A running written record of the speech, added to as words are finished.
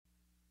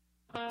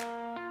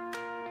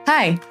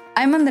Hi,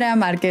 I'm Andrea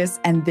Marquez,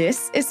 and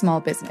this is Small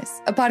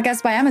Business, a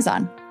podcast by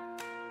Amazon.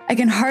 I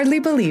can hardly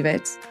believe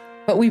it,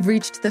 but we've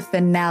reached the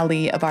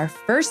finale of our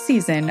first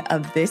season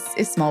of This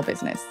is Small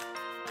Business.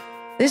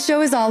 This show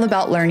is all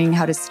about learning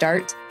how to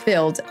start,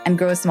 build, and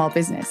grow a small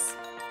business.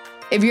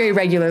 If you're a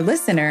regular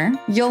listener,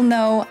 you'll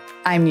know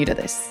I'm new to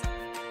this.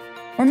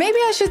 Or maybe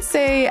I should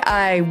say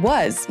I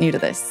was new to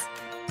this.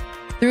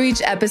 Through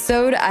each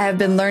episode, I have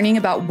been learning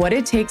about what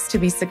it takes to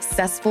be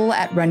successful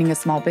at running a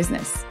small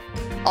business.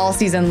 All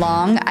season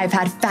long, I've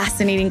had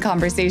fascinating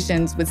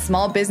conversations with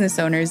small business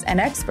owners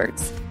and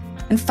experts,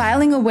 and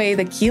filing away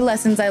the key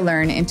lessons I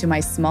learn into my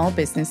small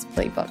business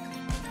playbook.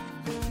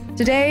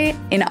 Today,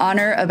 in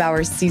honor of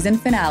our season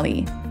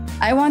finale,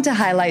 I want to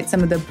highlight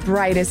some of the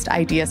brightest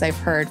ideas I've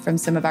heard from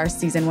some of our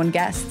season 1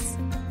 guests.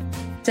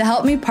 To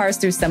help me parse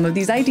through some of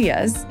these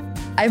ideas,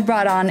 I've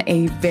brought on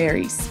a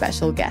very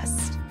special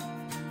guest.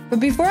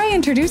 But before I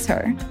introduce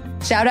her,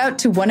 shout out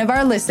to one of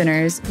our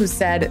listeners who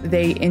said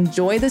they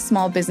enjoy the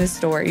small business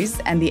stories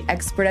and the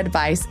expert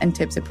advice and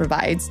tips it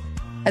provides.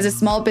 As a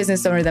small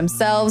business owner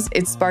themselves,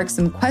 it sparks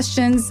some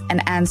questions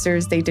and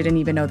answers they didn't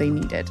even know they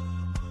needed.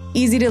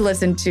 Easy to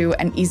listen to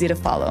and easy to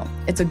follow.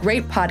 It's a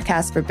great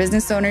podcast for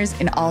business owners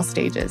in all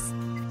stages.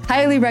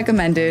 Highly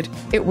recommended.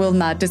 It will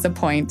not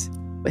disappoint,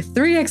 with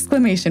 3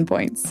 exclamation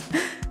points.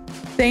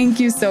 Thank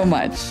you so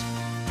much.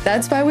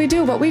 That's why we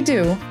do what we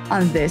do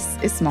on This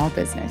is Small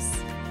Business.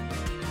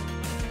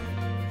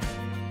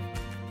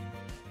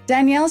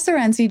 Danyel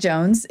Surrency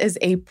Jones is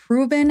a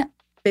proven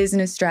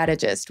business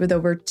strategist with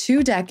over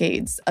 2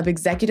 decades of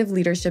executive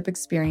leadership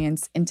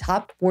experience in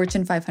top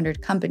Fortune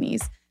 500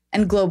 companies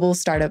and global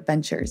startup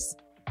ventures.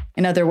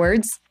 In other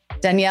words,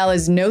 Danyel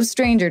is no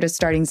stranger to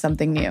starting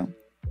something new.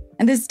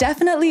 And this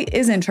definitely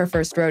isn't her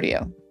first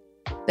rodeo.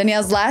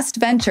 Danyel's last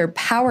venture,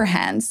 Power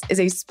Hands, is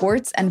a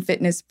sports and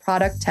fitness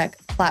product tech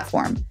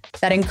platform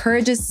that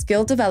encourages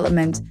skill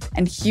development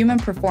and human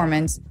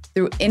performance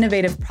through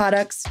innovative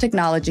products,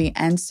 technology,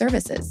 and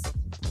services.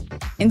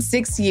 In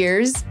 6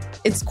 years,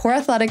 its core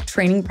athletic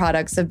training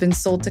products have been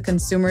sold to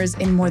consumers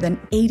in more than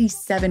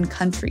 87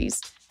 countries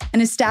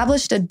and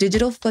established a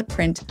digital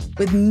footprint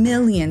with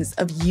millions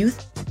of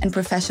youth and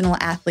professional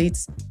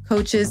athletes,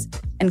 coaches,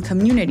 and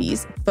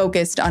communities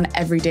focused on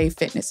everyday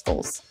fitness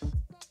goals.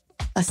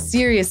 A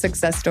serious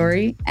success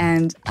story,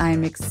 and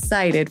I'm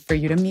excited for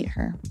you to meet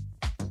her.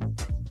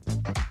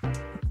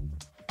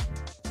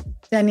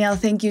 Danyel,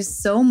 thank you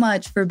so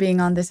much for being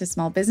on This is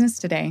Small Business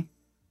today.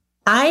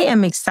 I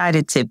am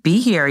excited to be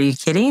here. Are you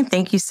kidding?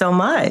 Thank you so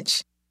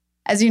much.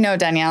 As you know,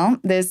 Danyel,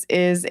 this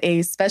is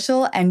a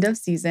special end of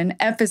season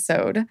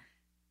episode.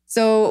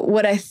 So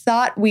what I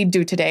thought we'd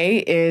do today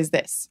is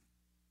this.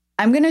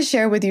 I'm going to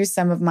share with you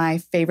some of my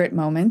favorite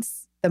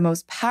moments, the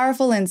most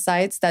powerful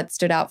insights that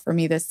stood out for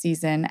me this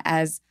season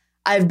as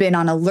I've been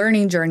on a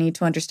learning journey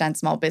to understand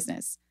small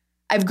business.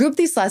 I've grouped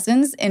these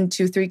lessons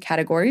into 3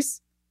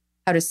 categories: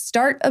 how to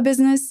start a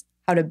business,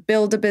 how to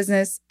build a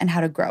business, and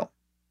how to grow.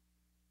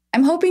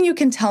 I'm hoping you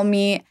can tell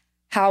me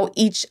how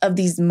each of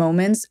these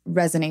moments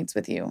resonates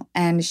with you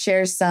and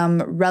share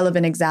some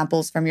relevant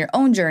examples from your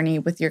own journey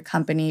with your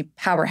company,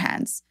 Power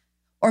Hands.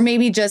 Or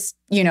maybe just,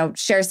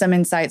 share some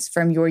insights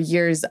from your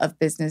years of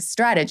business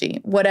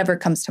strategy, whatever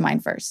comes to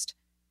mind first.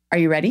 Are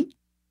you ready?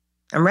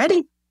 I'm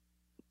ready.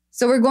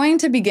 So we're going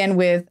to begin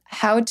with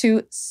how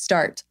to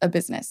start a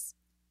business.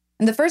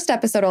 And the first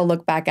episode I'll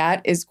look back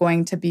at is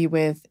going to be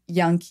with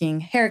Young King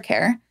Hair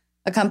Care,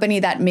 a company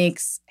that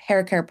makes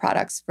hair care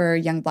products for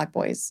young Black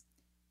boys.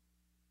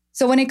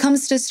 So when it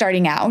comes to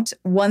starting out,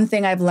 one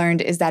thing I've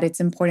learned is that it's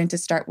important to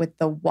start with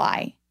the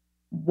why.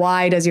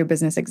 Why does your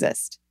business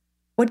exist?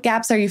 What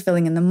gaps are you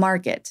filling in the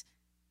market?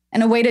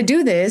 And a way to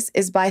do this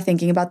is by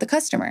thinking about the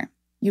customer.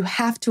 You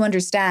have to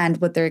understand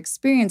what their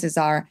experiences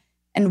are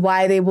and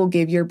why they will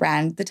give your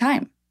brand the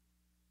time.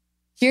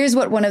 Here's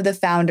what one of the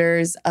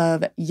founders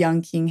of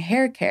Young King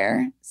Hair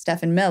Care,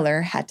 Stephen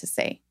Miller, had to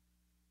say.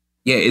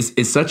 Yeah,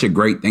 it's such a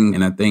great thing.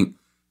 And I think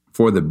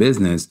for the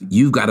business,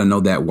 you've got to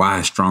know that why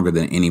is stronger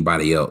than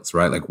anybody else,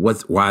 right? Like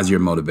why is your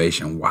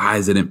motivation? Why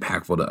is it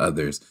impactful to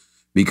others?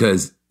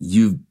 Because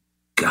you've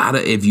got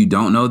to, if you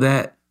don't know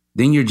that,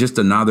 then you're just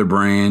another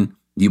brand.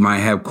 You might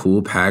have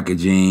cool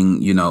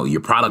packaging,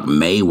 your product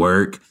may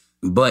work,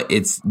 but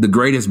it's the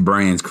greatest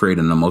brands create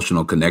an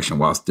emotional connection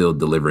while still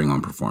delivering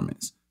on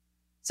performance.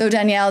 So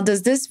Danyel,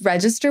 does this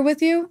register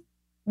with you?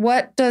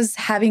 What does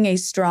having a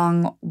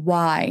strong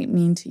why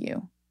mean to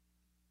you?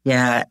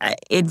 Yeah,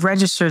 it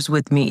registers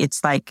with me.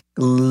 It's like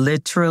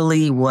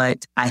literally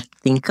what I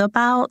think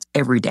about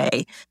every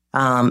day.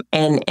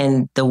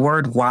 And the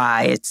word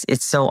why,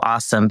 it's so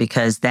awesome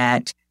because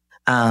that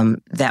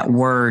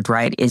word,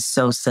 right, is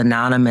so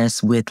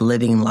synonymous with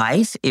living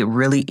life. It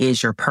really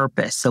is your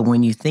purpose. So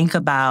when you think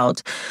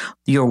about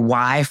your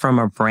why from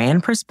a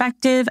brand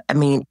perspective,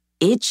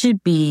 it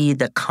should be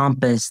the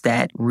compass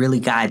that really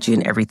guides you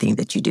in everything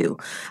that you do.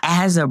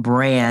 As a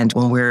brand,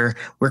 when we're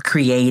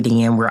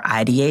creating and we're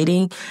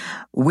ideating,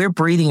 we're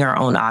breathing our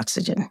own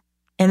oxygen.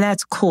 And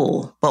that's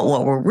cool. But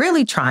what we're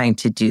really trying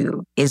to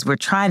do is we're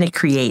trying to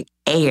create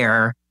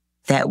air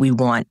that we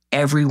want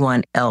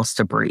everyone else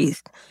to breathe.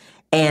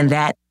 And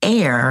that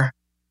air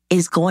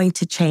is going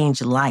to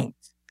change life.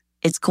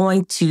 It's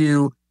going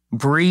to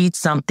breed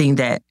something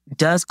that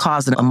does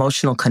cause an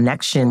emotional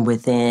connection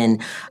within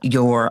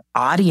your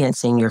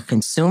audience and your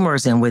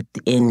consumers and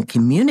within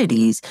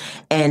communities.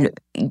 And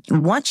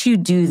once you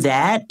do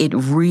that, it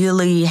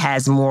really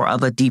has more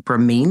of a deeper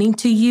meaning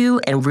to you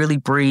and really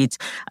breeds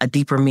a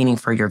deeper meaning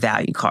for your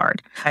value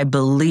card. I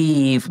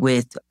believe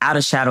without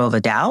a shadow of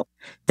a doubt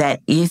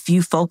that if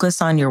you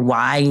focus on your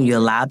why and you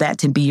allow that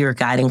to be your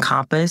guiding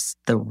compass,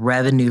 the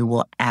revenue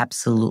will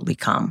absolutely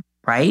come,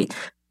 right?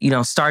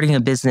 Starting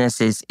a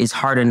business is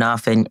hard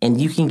enough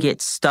and you can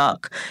get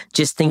stuck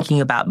just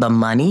thinking about the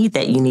money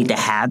that you need to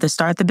have to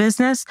start the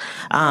business.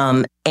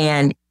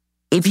 And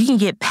if you can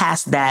get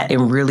past that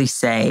and really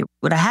say,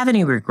 would I have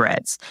any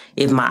regrets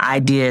if my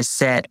idea is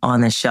set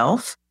on the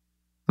shelf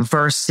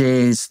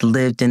versus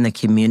lived in the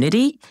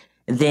community?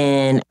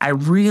 Then I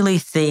really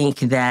think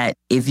that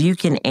if you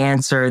can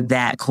answer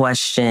that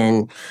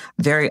question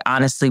very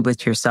honestly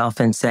with yourself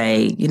and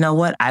say, you know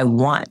what, I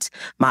want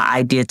my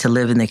idea to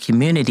live in the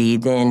community,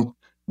 then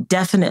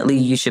definitely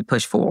you should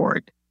push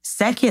forward.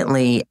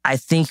 Secondly, I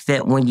think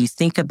that when you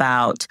think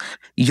about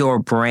your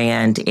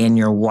brand and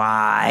your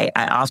why,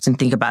 I often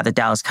think about the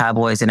Dallas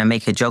Cowboys, and I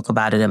make a joke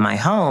about it in my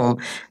home,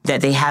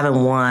 that they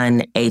haven't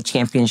won a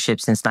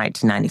championship since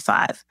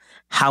 1995.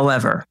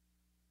 However,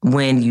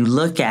 when you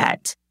look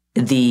at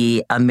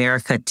the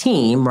America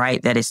team,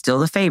 right, that is still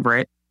the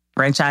favorite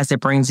franchise that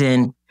brings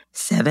in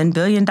 $7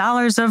 billion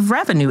of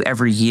revenue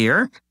every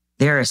year,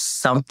 there is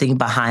something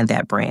behind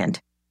that brand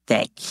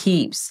that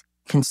keeps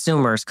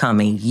consumers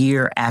coming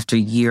year after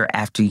year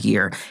after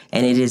year.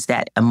 And it is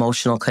that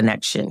emotional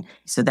connection.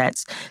 So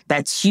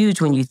that's huge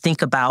when you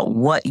think about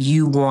what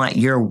you want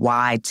your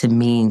why to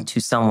mean to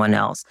someone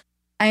else.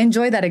 I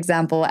enjoy that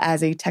example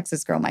as a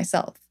Texas girl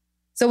myself.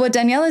 So what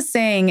Danyel is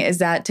saying is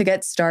that to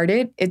get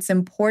started, it's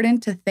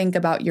important to think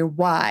about your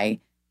why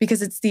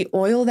because it's the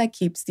oil that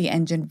keeps the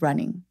engine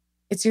running.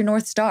 It's your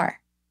North Star.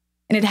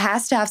 And it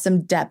has to have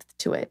some depth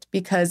to it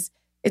because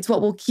it's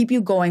what will keep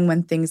you going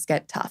when things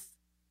get tough.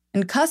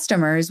 And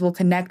customers will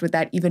connect with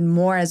that even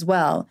more as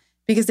well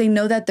because they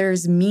know that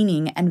there's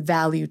meaning and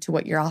value to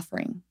what you're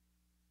offering.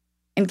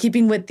 In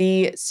keeping with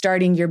the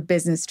starting your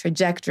business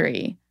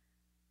trajectory,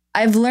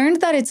 I've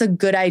learned that it's a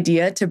good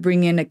idea to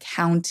bring in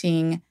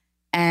accounting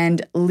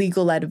and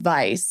legal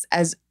advice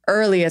as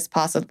early as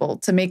possible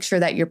to make sure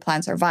that your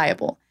plans are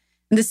viable.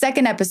 And the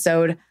second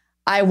episode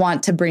I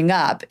want to bring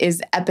up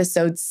is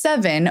episode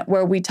 7,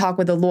 where we talk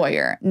with a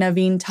lawyer,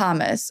 Naveen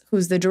Thomas,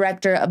 who's the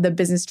director of the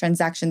Business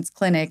Transactions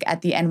Clinic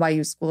at the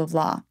NYU School of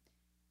Law.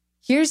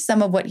 Here's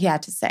some of what he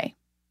had to say.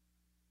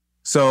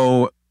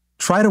 So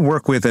try to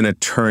work with an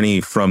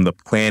attorney from the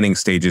planning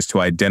stages to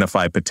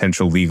identify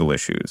potential legal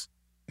issues.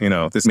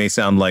 This may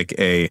sound like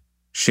a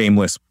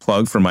shameless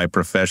plug for my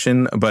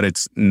profession, but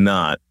it's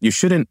not. You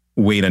shouldn't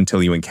wait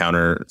until you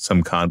encounter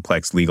some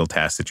complex legal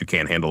task that you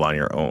can't handle on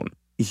your own.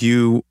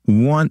 You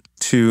want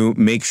to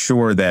make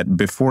sure that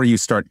before you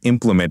start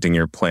implementing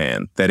your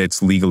plan, that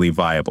it's legally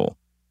viable.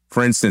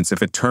 For instance,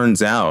 if it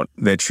turns out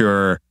that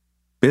your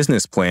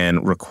business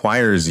plan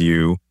requires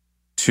you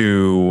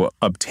to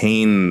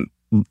obtain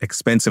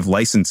expensive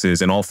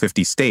licenses in all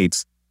 50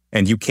 states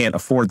and you can't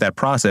afford that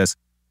process,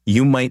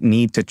 you might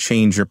need to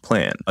change your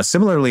plan.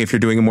 Similarly, if you're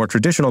doing a more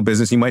traditional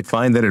business, you might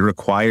find that it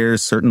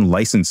requires certain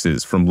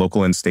licenses from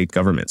local and state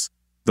governments.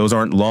 Those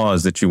aren't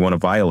laws that you want to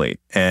violate,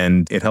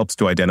 and it helps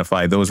to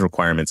identify those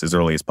requirements as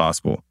early as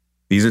possible.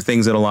 These are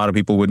things that a lot of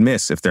people would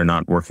miss if they're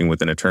not working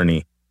with an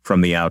attorney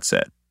from the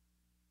outset.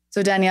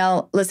 So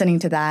Danyel, listening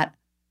to that,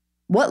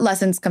 what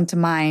lessons come to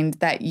mind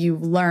that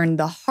you've learned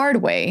the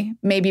hard way,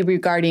 maybe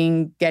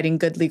regarding getting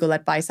good legal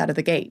advice out of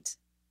the gate?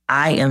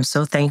 I am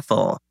so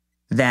thankful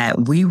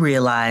that we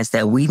realized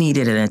that we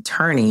needed an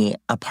attorney,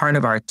 a part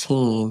of our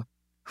team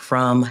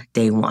from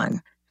day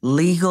one.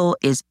 Legal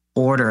is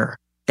order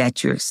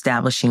that you're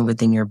establishing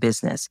within your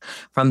business.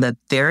 From the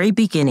very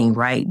beginning,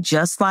 right?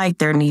 Just like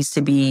there needs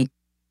to be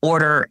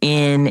order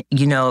in,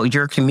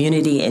 your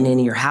community and in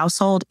your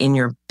household, in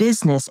your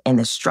business and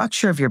the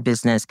structure of your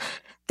business,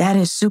 that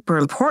is super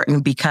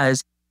important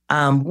because,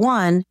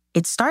 one,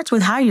 it starts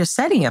with how you're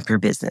setting up your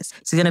business.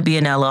 Is it going to be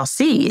an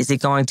LLC? Is it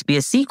going to be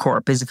a C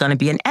Corp? Is it going to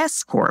be an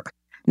S Corp?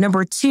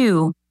 Number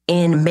 2,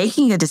 in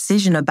making a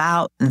decision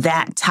about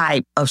that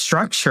type of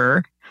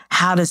structure,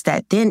 how does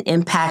that then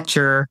impact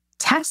your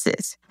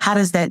taxes? How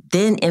does that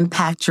then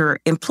impact your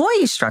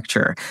employee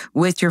structure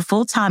with your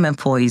full-time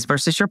employees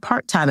versus your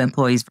part-time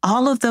employees?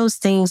 All of those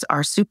things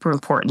are super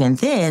important. And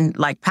then,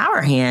 like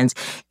Power Hands,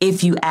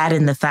 if you add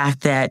in the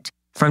fact that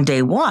from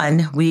day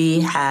one, we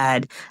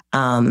had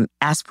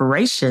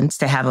aspirations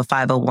to have a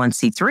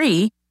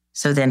 501c3.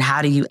 So then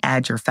how do you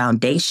add your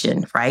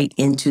foundation, right,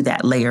 into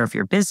that layer of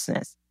your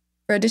business?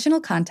 For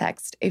additional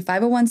context, a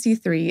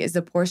 501c3 is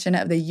a portion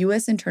of the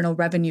U.S. Internal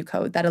Revenue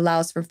Code that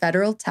allows for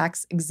federal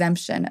tax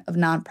exemption of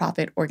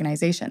nonprofit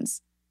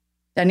organizations.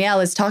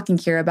 Danyel is talking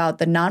here about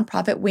the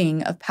nonprofit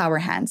wing of Power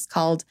Hands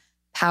called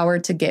Power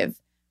to Give,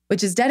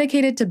 which is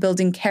dedicated to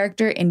building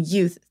character in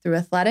youth through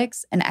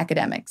athletics and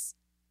academics.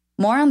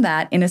 More on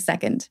that in a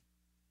second.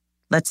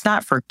 Let's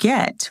not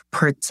forget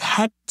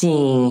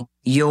protecting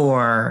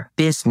your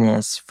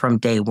business from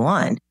day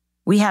one.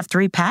 We have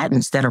 3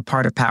 patents that are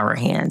part of Power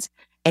Hands.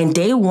 And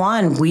day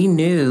one, we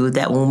knew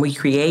that when we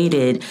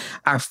created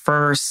our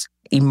first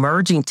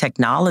emerging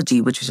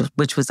technology,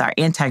 which was our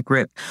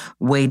anti-grip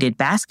weighted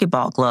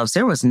basketball gloves,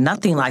 there was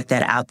nothing like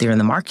that out there in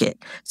the market.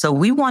 So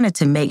we wanted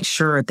to make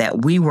sure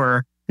that we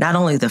were not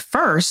only the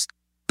first,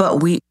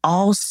 but we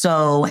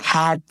also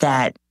had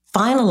that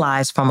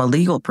finalized from a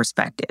legal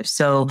perspective.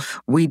 So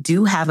we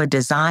do have a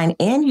design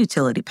and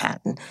utility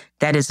patent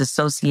that is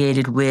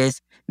associated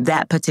with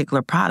that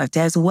particular product,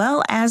 as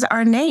well as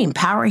our name,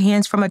 Power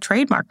Hands, from a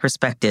trademark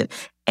perspective,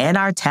 and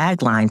our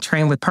tagline,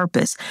 Train with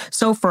Purpose.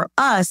 So for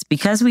us,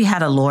 because we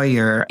had a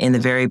lawyer in the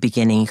very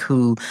beginning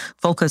who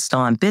focused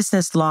on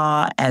business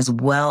law as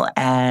well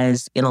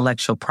as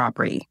intellectual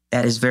property,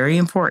 that is very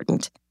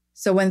important.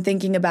 So when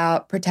thinking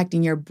about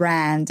protecting your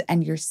brand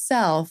and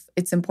yourself,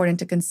 it's important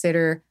to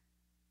consider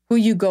who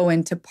you go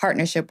into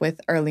partnership with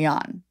early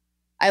on.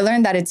 I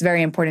learned that it's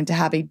very important to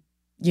have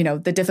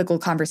the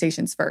difficult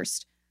conversations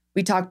first.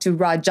 We talked to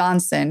Rod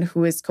Johnson,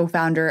 who is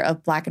co-founder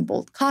of Black and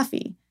Bold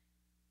Coffee.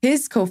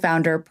 His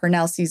co-founder,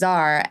 Pernell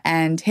Cesar,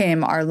 and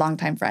him are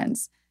longtime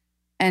friends.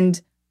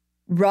 And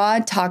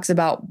Rod talks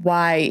about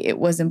why it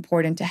was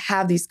important to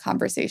have these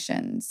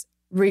conversations,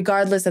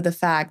 regardless of the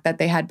fact that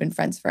they had been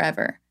friends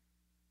forever.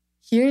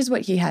 Here's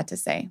what he had to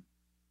say.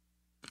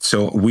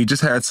 So we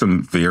just had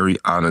some very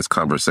honest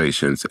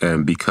conversations.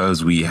 And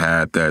because we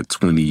had that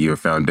 20-year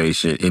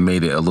foundation, it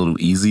made it a little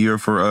easier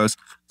for us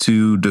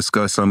to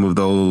discuss some of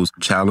those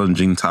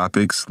challenging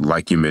topics.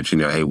 Like you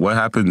mentioned, hey, what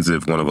happens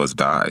if one of us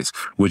dies?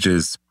 Which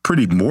is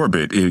pretty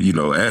morbid,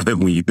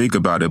 when you think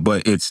about it,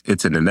 but it's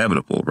an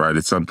inevitable, right?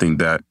 It's something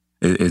that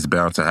is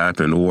bound to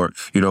happen. Or,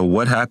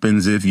 what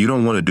happens if you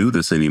don't want to do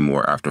this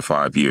anymore after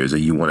 5 years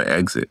and you want to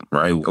exit,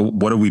 right?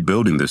 What are we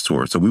building this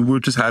towards? So we were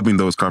just having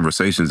those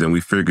conversations, and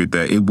we figured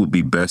that it would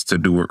be best to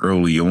do it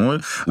early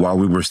on while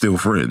we were still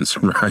friends,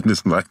 right?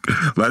 It's like,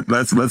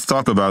 let's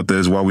talk about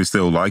this while we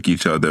still like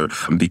each other,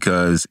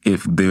 because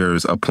if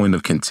there's a point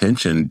of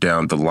contention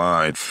down the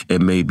line,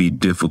 it may be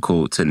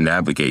difficult to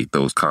navigate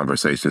those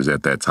conversations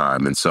at that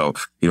time. And so,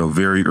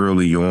 very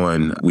early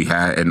on, we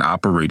had an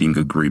operating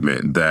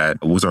agreement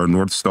that was our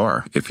North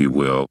Star, if you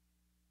will.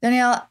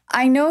 Danyel,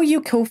 I know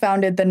you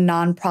co-founded the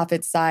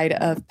nonprofit side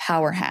of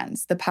Power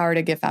Hands, the Power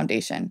to Give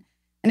Foundation,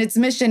 and its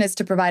mission is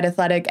to provide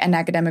athletic and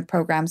academic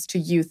programs to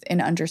youth in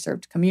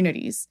underserved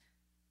communities.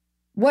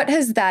 What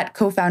has that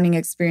co-founding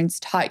experience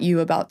taught you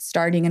about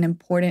starting an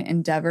important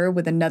endeavor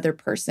with another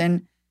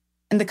person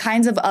and the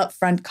kinds of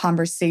upfront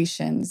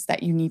conversations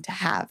that you need to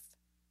have?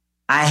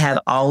 I have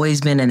always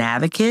been an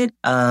advocate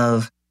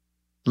of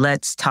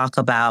let's talk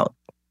about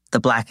the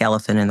black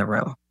elephant in the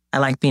room. I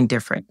like being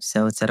different.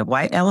 So instead of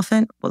white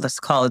elephant, well, let's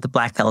call it the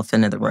black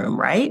elephant in the room,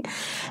 right?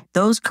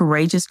 Those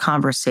courageous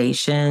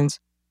conversations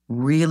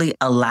really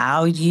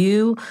allow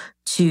you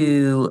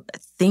to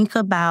think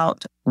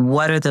about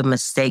what are the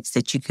mistakes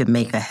that you could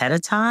make ahead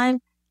of time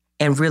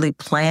and really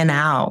plan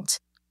out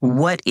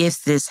what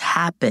if this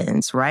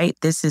happens, right?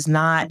 This is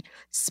not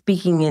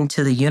speaking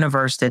into the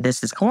universe that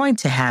this is going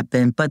to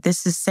happen, but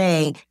this is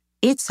saying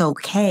it's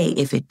okay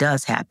if it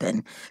does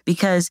happen,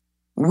 because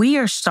we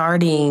are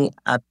starting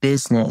a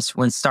business.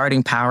 When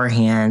starting Power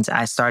Hands,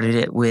 I started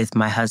it with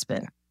my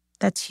husband.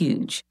 That's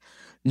huge.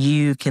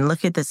 You can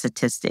look at the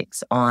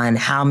statistics on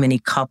how many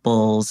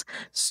couples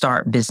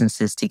start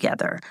businesses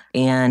together.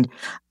 And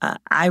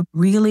I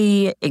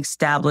really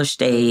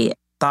established a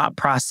thought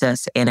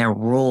process and a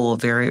rule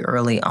very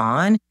early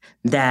on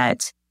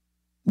that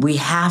we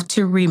have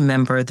to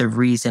remember the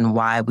reason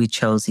why we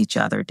chose each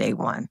other day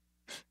one.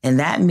 And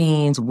that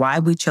means why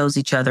we chose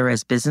each other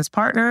as business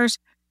partners,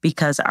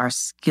 because our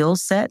skill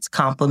sets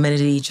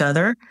complemented each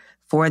other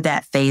for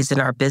that phase in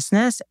our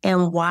business,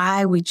 and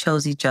why we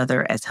chose each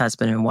other as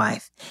husband and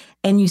wife.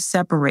 And you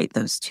separate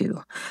those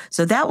two.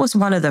 So that was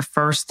one of the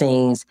first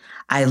things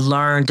I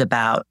learned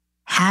about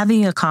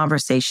having a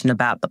conversation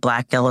about the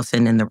black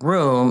elephant in the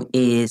room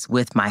is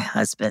with my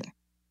husband.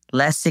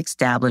 Let's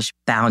establish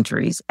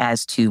boundaries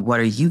as to what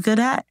are you good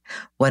at?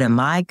 What am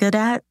I good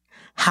at?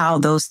 How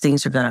those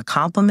things are going to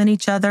complement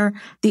each other.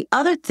 The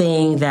other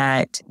thing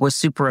that was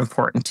super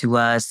important to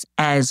us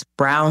as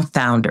Brown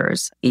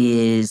founders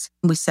is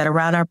we sat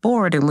around our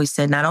board and we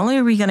said, not only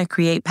are we going to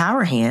create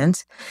Power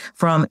Hands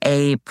from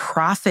a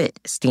profit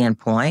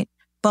standpoint,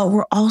 but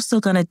we're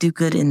also going to do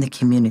good in the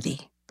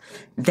community.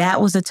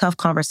 That was a tough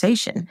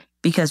conversation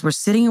because we're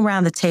sitting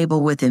around the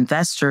table with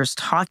investors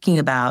talking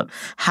about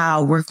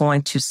how we're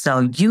going to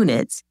sell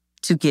units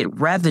to get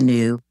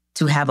revenue,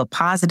 to have a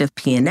positive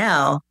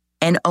P&L.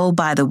 And oh,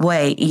 by the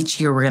way,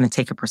 each year we're going to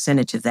take a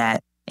percentage of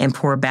that and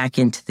pour back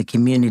into the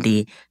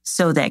community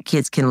so that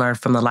kids can learn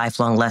from the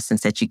lifelong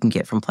lessons that you can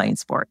get from playing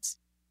sports.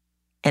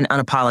 And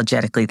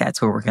unapologetically,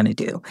 that's what we're going to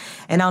do.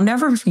 And I'll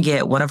never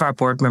forget, one of our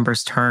board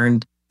members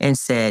turned and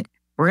said,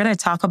 we're going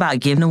to talk about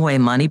giving away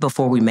money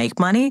before we make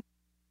money.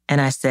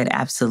 And I said,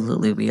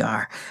 absolutely we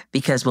are.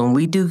 Because when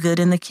we do good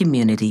in the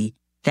community,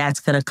 that's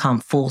going to come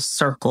full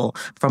circle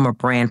from a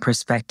brand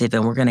perspective.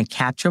 And we're going to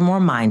capture more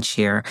mind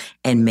share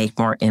and make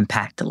more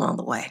impact along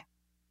the way.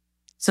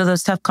 So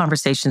those tough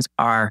conversations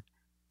are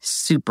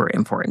super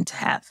important to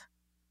have.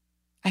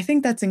 I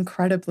think that's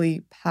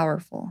incredibly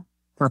powerful.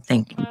 Well,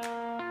 thank you.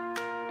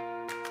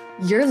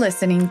 You're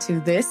listening to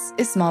This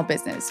is Small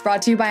Business,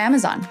 brought to you by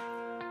Amazon.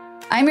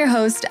 I'm your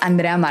host,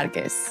 Andrea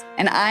Marquez,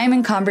 and I'm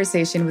in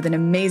conversation with an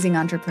amazing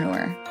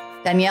entrepreneur,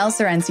 Danyel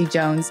Surrency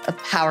Jones of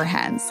Power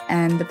Hands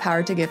and the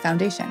Power to Give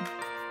Foundation.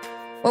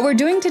 What we're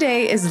doing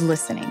today is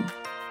listening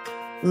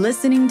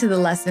to the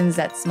lessons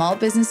that small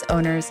business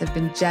owners have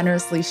been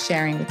generously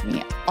sharing with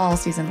me all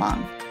season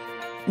long,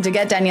 and to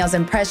get Danyel's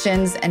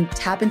impressions and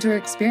tap into her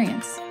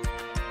experience.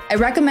 I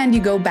recommend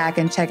you go back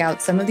and check out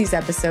some of these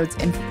episodes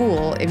in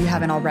full if you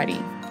haven't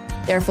already.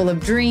 They're full of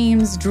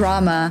dreams,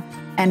 drama,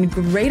 and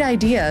great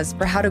ideas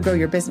for how to grow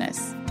your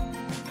business.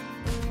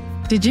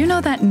 Did you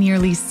know that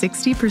nearly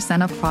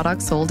 60% of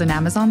products sold in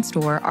Amazon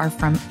store are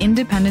from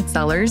independent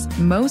sellers,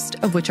 most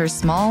of which are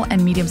small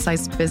and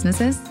medium-sized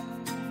businesses?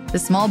 The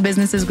small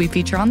businesses we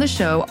feature on the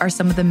show are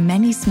some of the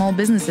many small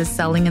businesses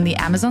selling in the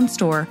Amazon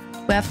store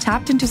who have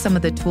tapped into some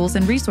of the tools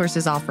and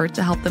resources offered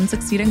to help them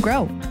succeed and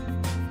grow.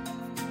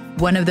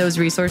 One of those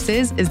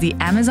resources is the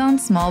Amazon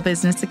Small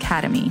Business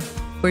Academy,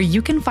 where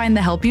you can find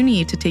the help you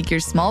need to take your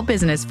small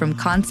business from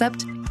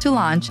concept to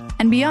launch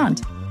and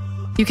beyond.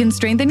 You can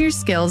strengthen your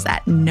skills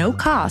at no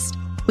cost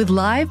with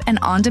live and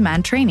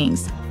on-demand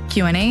trainings,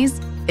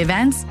 Q&As,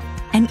 events,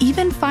 and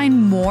even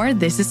find more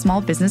This is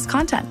Small Business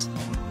content.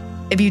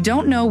 If you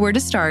don't know where to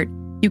start,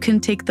 you can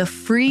take the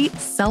free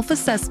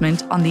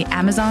self-assessment on the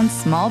Amazon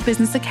Small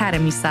Business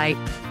Academy site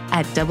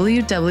at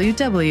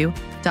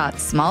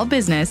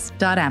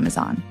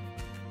www.smallbusiness.amazon.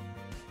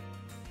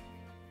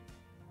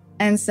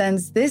 And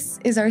since this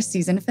is our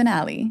season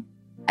finale,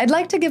 I'd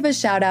like to give a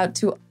shout out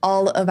to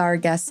all of our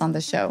guests on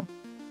the show,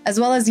 as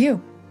well as you,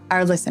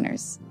 our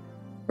listeners.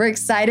 We're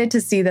excited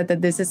to see that the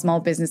This is Small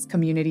Business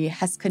community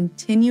has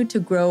continued to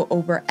grow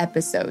over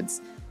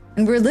episodes,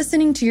 and we're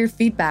listening to your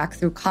feedback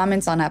through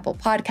comments on Apple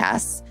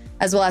Podcasts,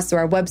 as well as through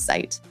our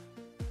website.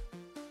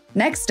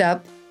 Next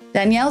up,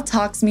 Danyel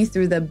talks me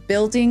through the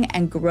building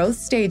and growth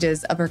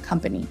stages of her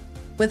company,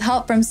 with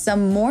help from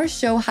some more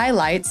show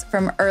highlights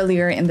from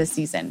earlier in the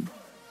season.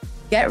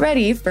 Get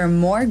ready for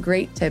more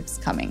great tips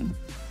coming.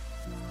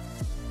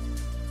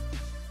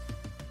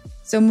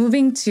 So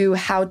moving to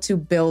how to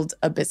build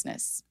a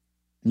business.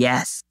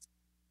 Yes.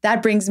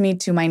 That brings me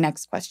to my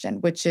next question,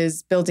 which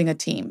is building a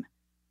team.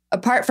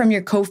 Apart from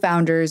your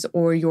co-founders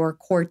or your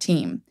core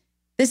team,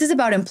 this is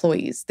about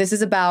employees. This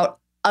is about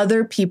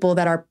other people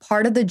that are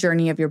part of the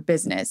journey of your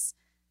business.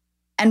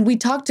 And we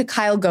talked to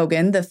Kyle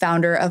Gogan, the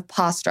founder of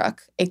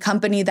Pawstruck, a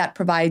company that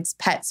provides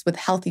pets with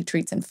healthy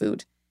treats and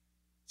food.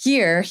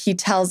 Here, he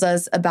tells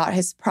us about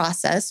his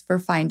process for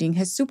finding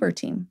his super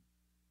team.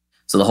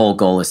 So the whole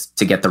goal is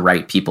to get the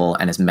right people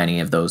and as many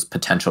of those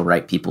potential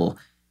right people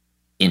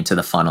into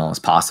the funnel as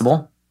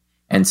possible.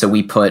 And so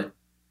we put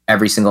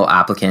every single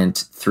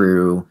applicant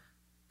through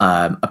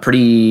a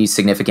pretty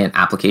significant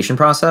application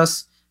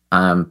process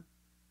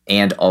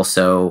and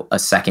also a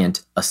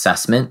second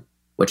assessment,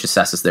 which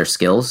assesses their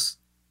skills.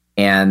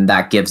 And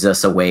that gives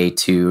us a way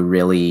to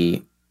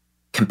really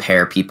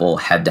compare people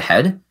head to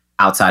head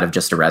outside of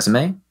just a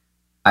resume.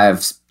 I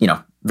have,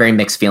 very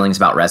mixed feelings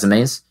about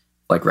resumes.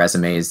 Like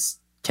resumes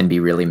can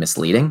be really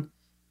misleading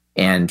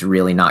and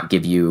really not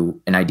give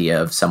you an idea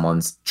of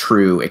someone's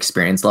true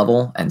experience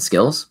level and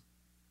skills.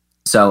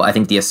 So I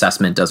think the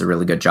assessment does a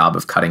really good job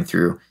of cutting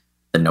through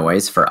the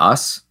noise for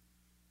us.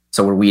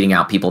 So we're weeding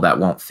out people that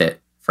won't fit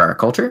for our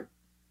culture.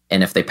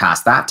 And if they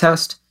pass that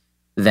test,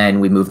 then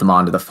we move them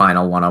on to the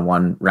final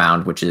one-on-one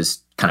round, which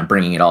is kind of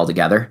bringing it all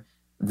together,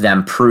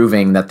 them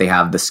proving that they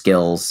have the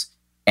skills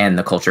and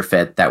the culture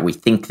fit that we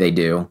think they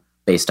do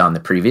based on the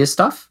previous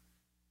stuff.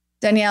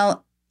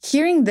 Danyel,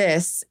 hearing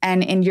this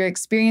and in your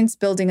experience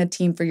building a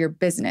team for your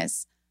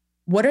business,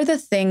 what are the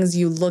things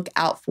you look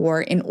out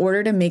for in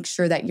order to make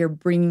sure that you're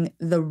bringing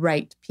the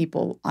right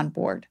people on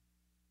board?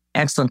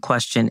 Excellent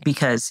question,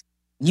 because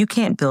you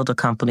can't build a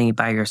company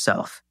by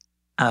yourself.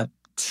 A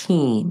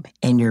team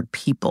and your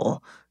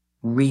people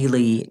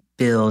really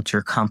build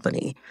your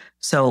company.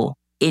 So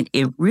it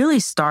really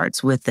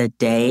starts with the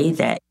day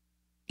that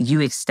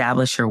you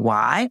establish your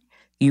why.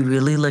 You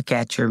really look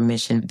at your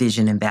mission,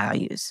 vision, and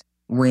values.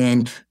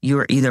 When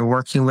you're either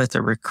working with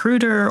a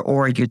recruiter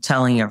or you're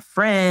telling a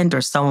friend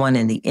or someone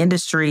in the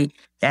industry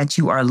that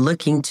you are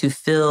looking to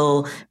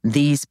fill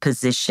these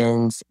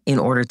positions in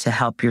order to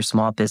help your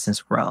small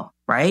business grow,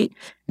 right?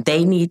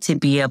 They need to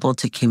be able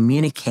to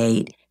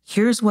communicate,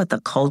 here's what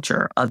the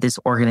culture of this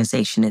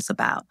organization is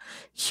about.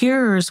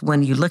 Here's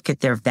when you look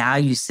at their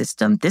value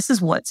system, this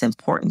is what's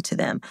important to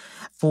them.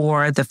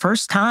 For the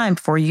first time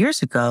 4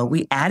 years ago,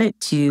 we added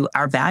to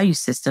our value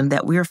system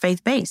that we are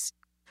faith-based.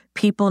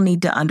 People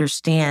need to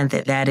understand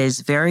that that is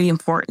very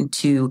important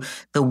to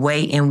the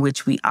way in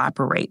which we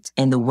operate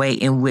and the way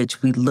in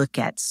which we look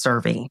at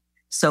serving.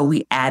 So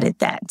we added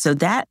that. So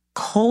that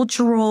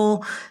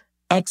cultural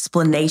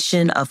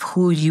explanation of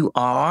who you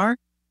are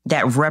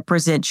that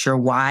represents your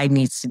why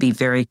needs to be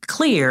very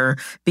clear,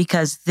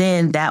 because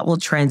then that will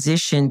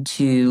transition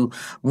to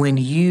when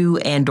you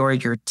and or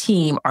your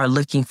team are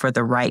looking for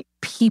the right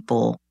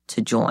people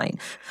to join.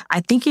 I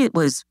think it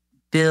was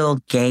Bill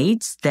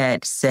Gates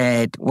that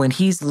said when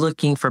he's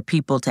looking for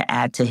people to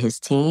add to his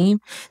team,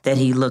 that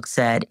he looks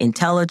at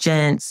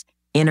intelligence,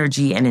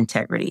 energy, and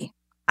integrity.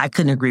 I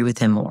couldn't agree with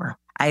him more.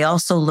 I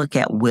also look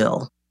at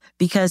will,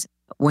 because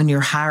when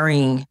you're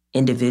hiring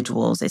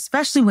individuals,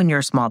 especially when you're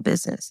a small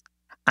business,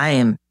 I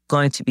am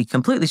going to be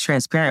completely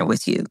transparent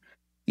with you.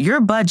 Your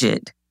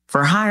budget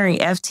for hiring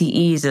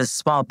FTEs as a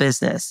small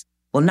business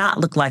will not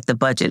look like the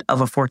budget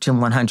of a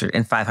Fortune 100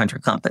 and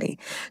 500 company.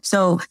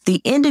 So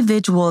the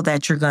individual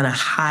that you're going to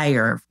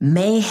hire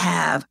may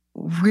have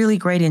really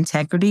great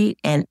integrity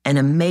and an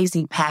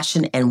amazing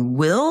passion and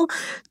will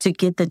to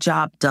get the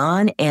job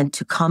done and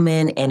to come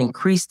in and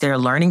increase their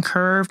learning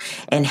curve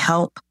and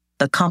help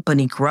the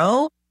company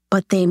grow,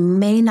 but they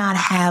may not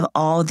have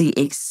all the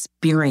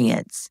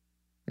experience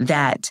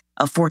that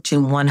a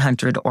Fortune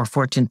 100 or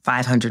Fortune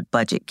 500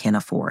 budget can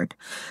afford.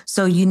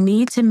 So you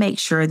need to make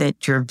sure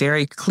that you're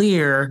very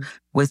clear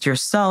with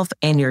yourself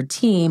and your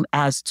team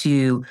as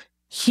to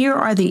here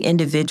are the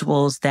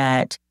individuals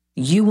that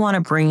you want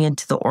to bring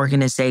into the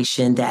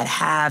organization that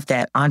have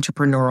that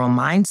entrepreneurial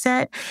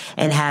mindset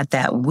and have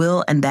that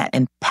will and that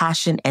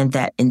passion and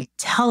that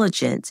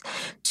intelligence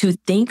to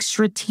think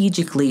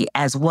strategically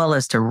as well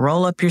as to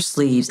roll up your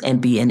sleeves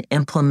and be an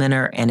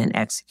implementer and an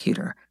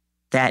executor.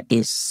 That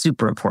is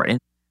super important.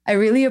 I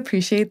really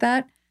appreciate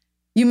that.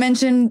 You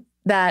mentioned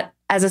that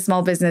as a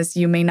small business,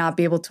 you may not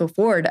be able to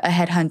afford a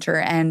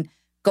headhunter and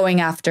going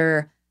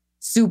after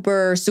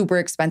super, super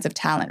expensive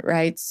talent,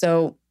 right?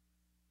 So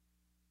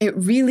it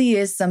really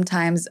is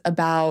sometimes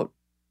about,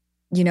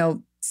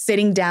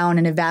 sitting down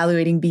and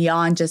evaluating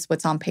beyond just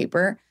what's on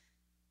paper.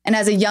 And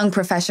as a young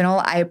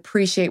professional, I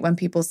appreciate when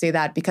people say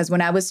that, because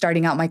when I was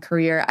starting out my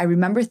career, I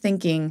remember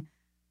thinking,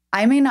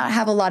 I may not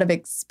have a lot of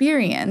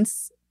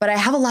experience, but I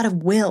have a lot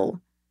of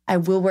will. I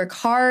will work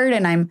hard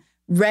and I'm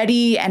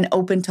ready and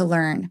open to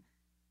learn.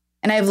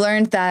 And I've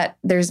learned that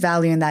there's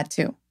value in that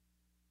too.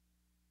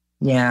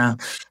 Yeah,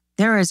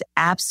 there is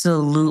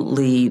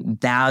absolutely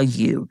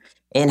value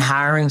in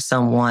hiring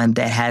someone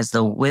that has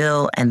the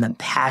will and the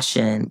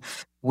passion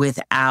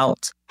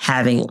without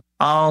having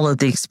all of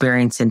the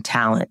experience and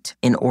talent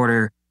in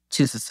order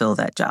to fulfill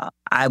that job.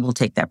 I will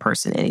take that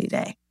person any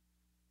day.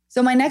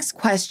 So my next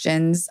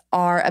questions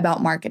are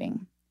about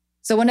marketing.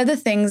 So one of the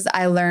things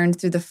I learned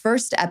through the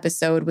first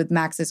episode with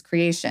Max's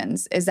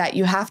Creations is that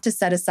you have to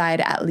set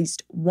aside at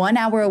least 1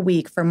 hour a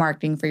week for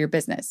marketing for your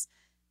business,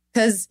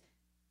 because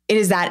it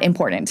is that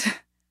important.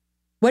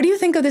 What do you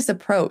think of this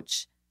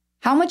approach?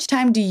 How much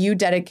time do you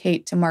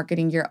dedicate to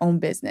marketing your own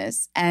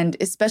business, and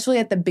especially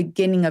at the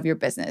beginning of your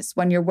business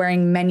when you're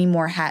wearing many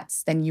more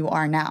hats than you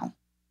are now?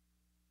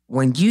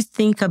 When you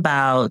think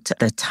about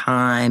the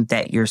time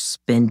that you're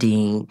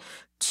spending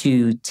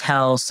to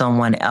tell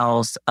someone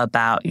else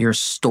about your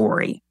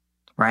story,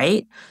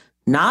 right?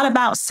 Not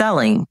about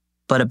selling,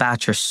 but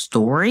about your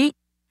story,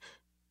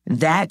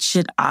 that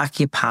should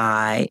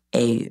occupy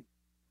a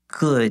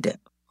good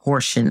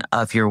portion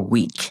of your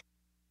week.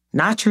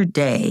 Not your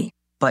day,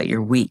 but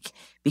your week.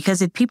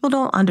 Because if people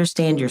don't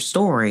understand your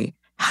story,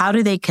 how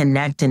do they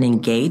connect and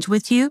engage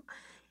with you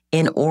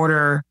in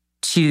order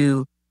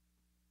to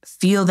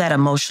feel that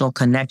emotional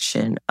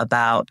connection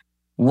about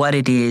what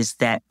it is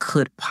that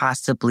could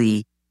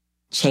possibly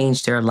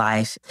change their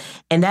life?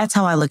 And that's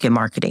how I look at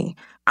marketing.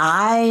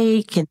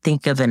 I can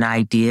think of an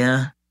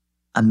idea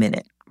a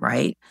minute,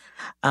 right?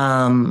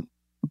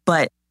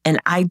 But an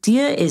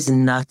idea is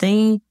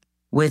nothing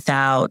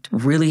without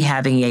really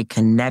having a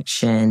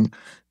connection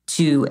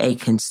to a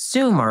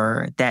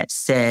consumer that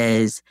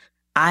says,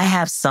 I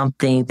have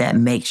something that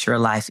makes your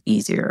life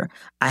easier.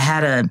 I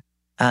had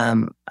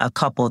a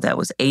couple that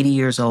was 80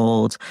 years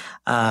old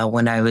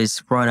when I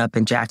was growing up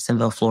in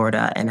Jacksonville,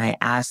 Florida. And I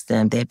asked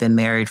them, they've been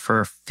married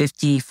for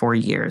 54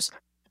 years.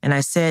 And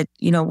I said,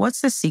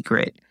 what's the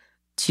secret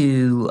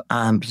to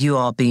you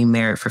all being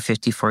married for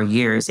 54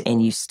 years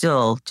and you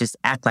still just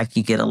act like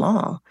you get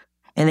along?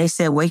 And they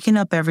said, waking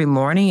up every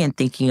morning and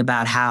thinking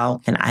about how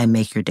can I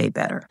make your day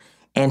better?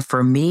 And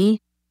for me,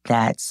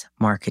 that's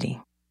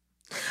marketing.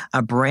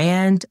 A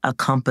brand, a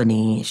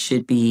company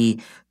should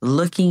be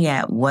looking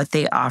at what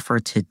they offer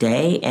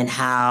today and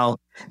how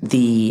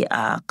the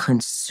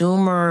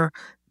consumer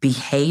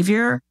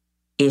behavior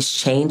is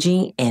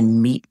changing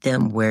and meet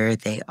them where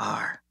they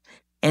are.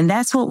 And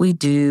that's what we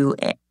do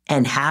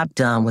and have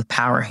done with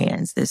Power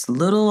Hands, this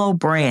little old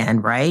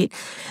brand, right?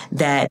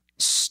 That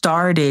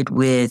started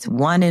with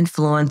one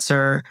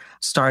influencer,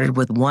 started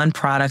with one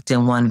product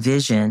and one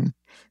vision.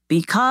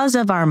 Because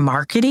of our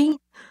marketing,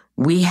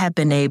 we have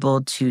been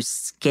able to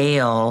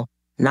scale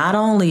not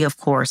only, of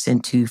course,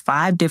 into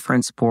 5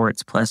 different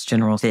sports plus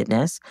general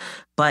fitness,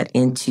 but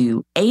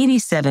into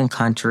 87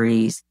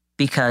 countries,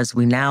 because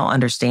we now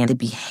understand the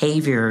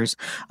behaviors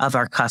of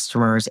our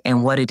customers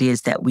and what it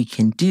is that we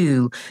can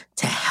do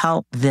to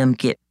help them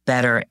get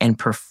better and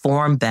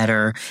perform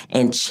better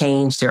and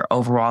change their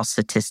overall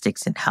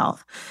statistics in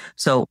health.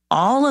 So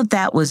all of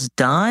that was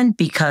done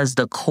because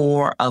the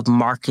core of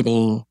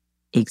marketing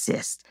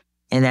exists.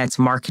 And that's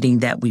marketing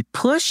that we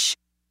push,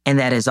 and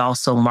that is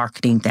also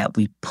marketing that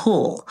we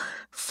pull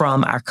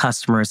from our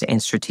customers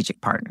and strategic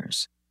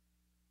partners.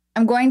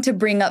 I'm going to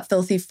bring up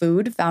Filthy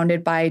Food,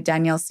 founded by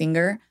Danyel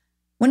Singer.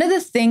 One of the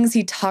things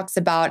he talks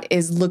about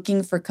is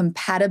looking for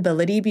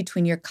compatibility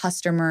between your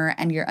customer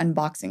and your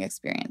unboxing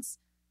experience.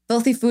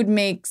 Filthy Food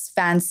makes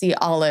fancy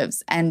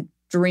olives and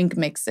drink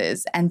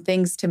mixes and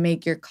things to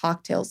make your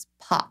cocktails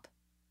pop.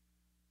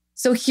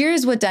 So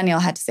here's what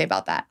Danyel had to say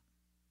about that.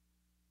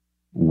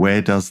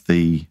 Where does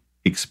the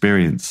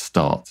experience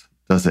start?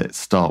 Does it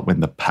start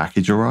when the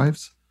package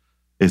arrives?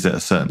 Is it a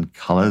certain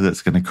color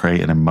that's going to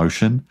create an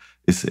emotion?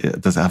 Does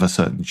it have a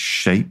certain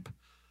shape?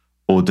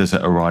 Or does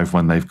it arrive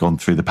when they've gone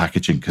through the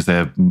packaging? Because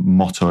their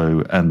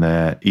motto and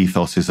their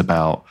ethos is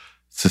about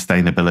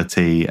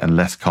sustainability and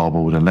less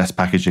cardboard and less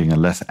packaging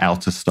and less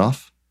outer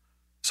stuff.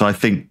 So I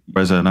think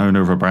as an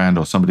owner of a brand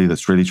or somebody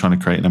that's really trying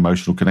to create an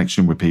emotional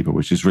connection with people,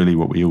 which is really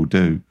what we all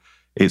do,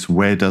 it's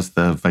where does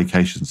the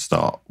vacation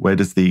start? Where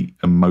does the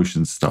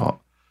emotion start?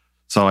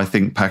 So I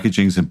think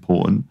packaging is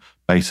important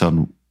based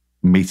on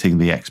meeting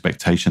the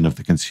expectation of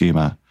the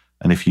consumer.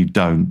 And if you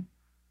don't,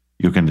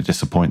 you're going to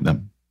disappoint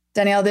them.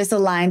 Danyel, this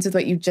aligns with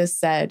what you just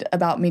said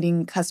about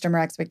meeting customer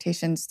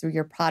expectations through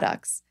your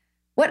products.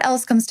 What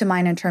else comes to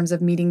mind in terms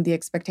of meeting the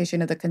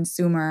expectation of the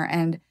consumer,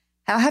 and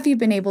how have you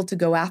been able to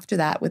go after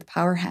that with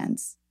Power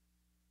Hands?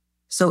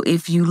 So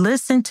if you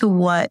listen to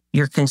what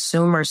your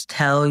consumers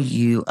tell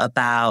you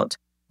about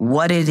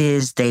what it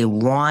is they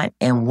want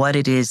and what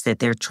it is that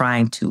they're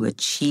trying to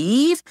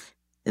achieve,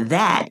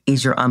 that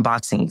is your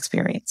unboxing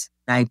experience.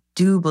 I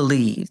do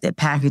believe that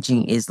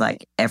packaging is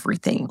like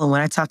everything. And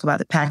when I talk about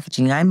the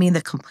packaging, I mean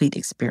the complete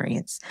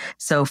experience.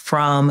 So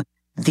from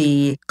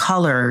the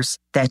colors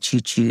that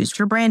you choose,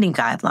 your branding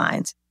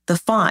guidelines, the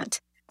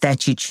font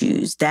that you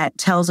choose, that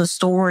tells a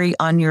story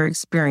on your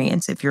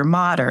experience. If you're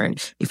modern,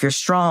 if you're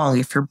strong,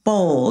 if you're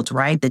bold,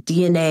 right? The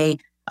DNA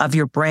of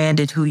your brand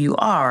and who you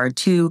are,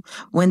 to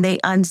when they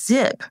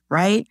unzip,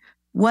 right?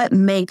 What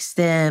makes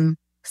them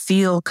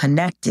feel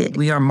connected?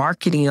 We are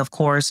marketing, of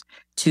course,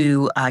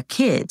 to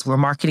kids. We're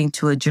marketing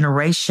to a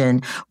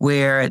generation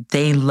where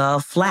they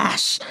love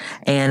Flash.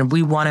 And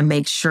we want to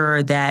make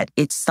sure that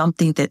it's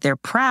something that they're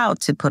proud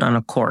to put on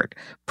a court,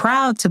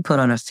 proud to put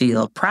on a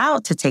field,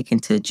 proud to take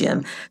into a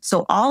gym.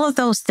 So all of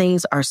those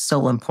things are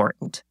so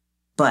important.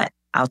 But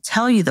I'll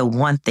tell you the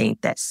one thing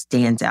that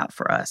stands out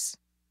for us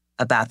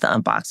about the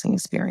unboxing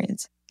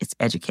experience. It's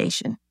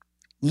education.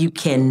 You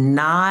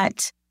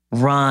cannot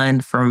run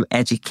from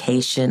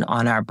education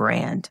on our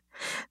brand.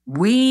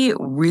 We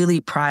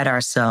really pride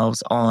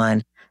ourselves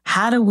on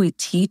how do we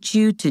teach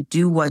you to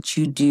do what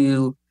you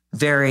do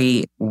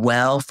very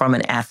well from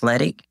an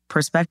athletic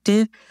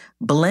perspective,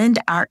 blend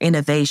our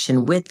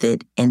innovation with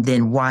it, and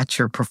then watch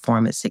your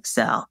performance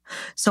excel.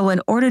 So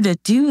in order to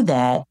do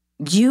that,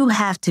 you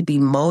have to be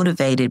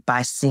motivated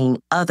by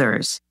seeing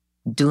others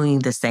doing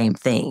the same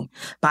thing,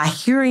 by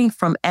hearing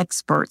from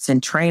experts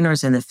and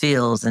trainers in the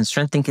fields and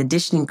strength and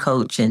conditioning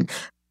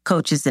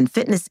coaches and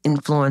fitness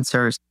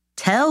influencers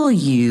tell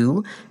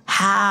you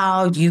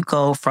how you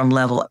go from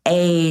level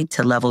A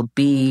to level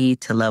B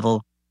to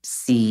level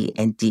C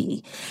and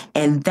D.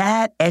 And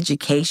that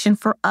education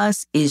for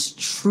us is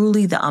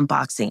truly the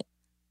unboxing.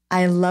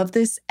 I love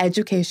this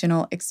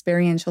educational,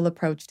 experiential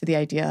approach to the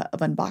idea of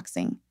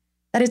unboxing,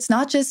 that it's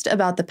not just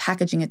about the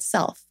packaging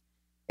itself.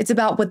 It's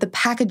about what the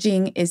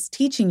packaging is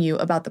teaching you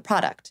about the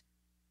product.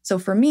 So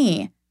for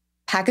me,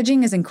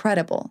 packaging is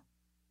incredible,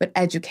 but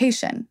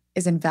education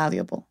is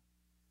invaluable.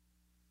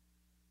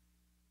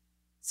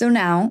 So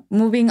now,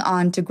 moving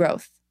on to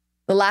growth.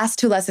 The last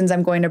two lessons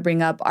I'm going to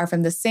bring up are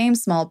from the same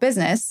small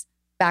business,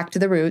 Back to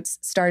the Roots,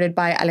 started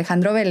by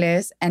Alejandro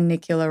Velez and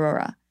Nikhil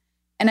Arora.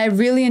 And I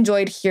really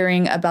enjoyed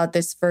hearing about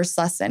this first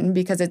lesson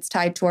because it's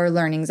tied to our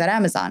learnings at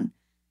Amazon.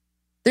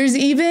 There's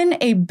even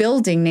a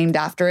building named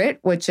after it,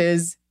 which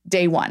is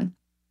Day One.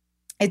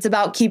 It's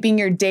about keeping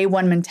your day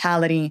one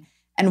mentality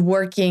and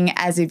working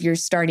as if you're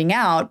starting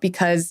out,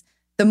 because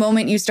the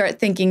moment you start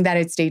thinking that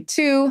it's day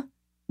two,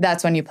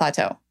 that's when you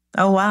plateau.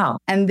 Oh, wow.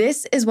 And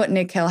this is what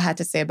Nikhil had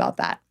to say about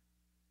that.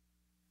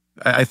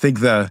 I think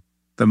the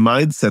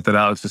mindset that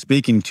Alex was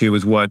speaking to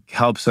is what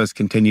helps us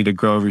continue to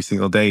grow every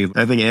single day.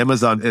 I think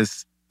Amazon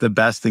is the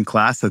best in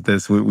class at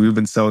this. We've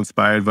been so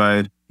inspired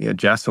by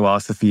Jeff's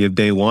philosophy of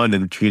day one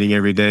and treating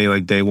every day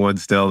like day one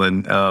still.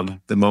 And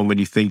the moment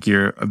you think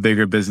you're a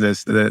bigger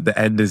business, the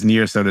end is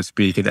near, so to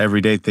speak. And every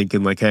day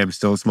thinking like, hey, I'm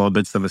still a small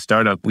business, I'm a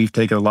startup. We've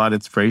taken a lot of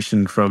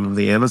inspiration from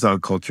the Amazon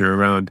culture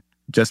around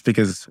just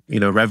because,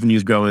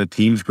 revenue's growing, the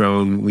team's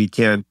growing, we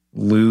can't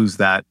lose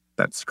that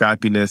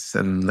scrappiness.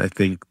 And I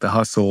think the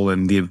hustle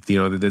and the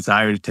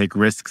desire to take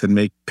risks and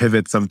make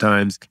pivots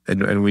sometimes.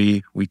 And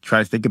we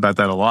try to think about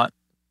that a lot.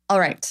 All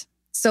right.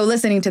 So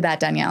listening to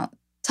that, Danyel,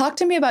 talk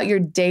to me about your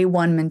day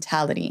one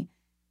mentality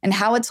and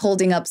how it's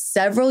holding up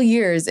several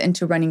years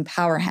into running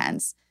Power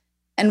Hands,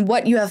 and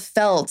what you have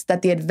felt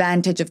that the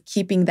advantage of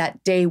keeping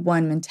that day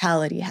one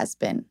mentality has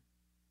been.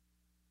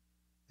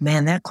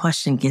 Man, that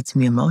question gets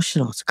me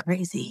emotional. It's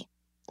crazy.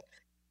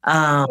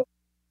 And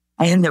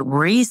the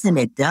reason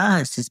it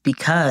does is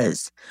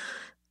because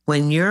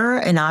when you're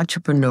an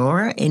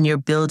entrepreneur and you're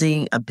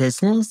building a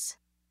business,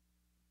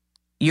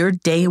 your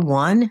day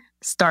one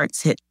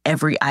starts at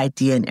every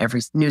idea in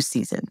every new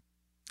season.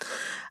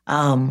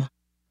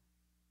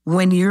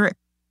 When you're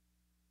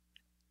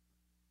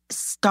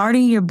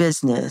starting your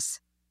business,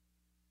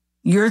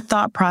 your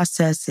thought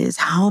process is,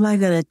 how am I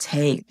going to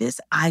take this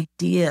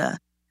idea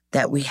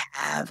that we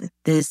have,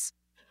 this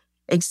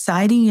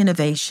exciting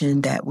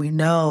innovation that we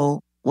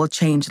know will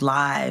change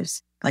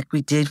lives, like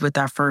we did with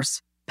our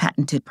first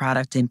patented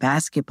product in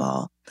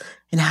basketball,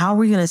 and how are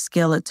we going to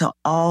scale it to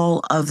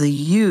all of the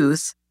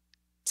youth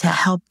to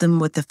help them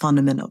with the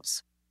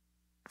fundamentals?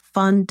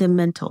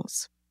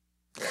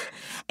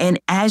 And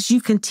as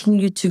you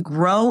continue to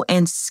grow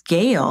and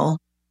scale,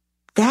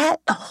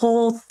 that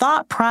whole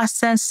thought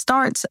process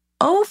starts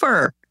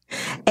over.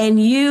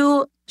 And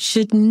you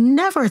should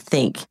never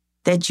think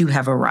that you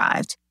have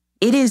arrived.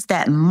 It is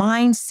that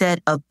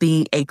mindset of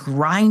being a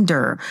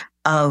grinder,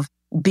 of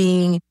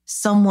being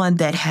someone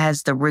that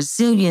has the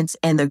resilience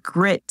and the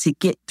grit to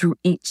get through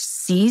each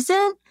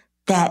season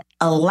that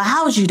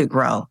allows you to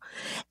grow.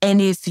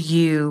 And if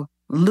you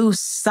lose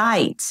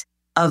sight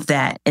of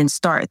that and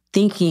start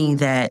thinking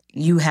that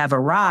you have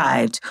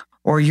arrived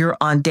or you're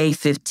on day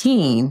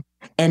 15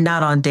 and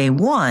not on day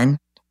 1,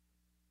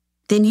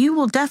 then you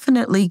will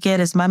definitely get,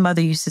 as my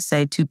mother used to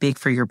say, too big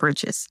for your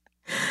britches.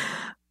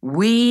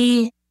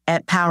 We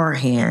at Power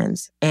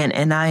Hands,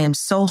 and I am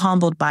so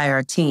humbled by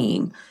our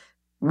team,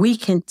 we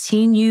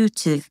continue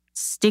to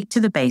stick to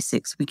the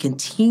basics. We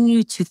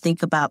continue to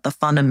think about the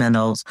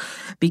fundamentals,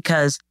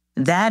 because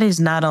that is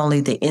not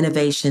only the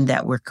innovation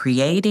that we're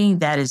creating,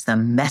 that is the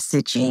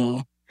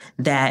messaging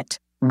that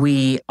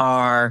we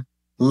are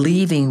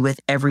leaving with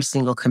every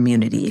single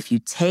community. If you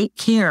take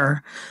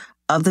care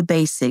of the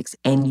basics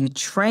and you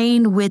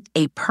train with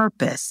a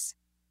purpose,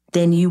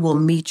 then you will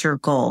meet your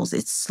goals.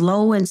 It's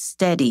slow and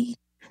steady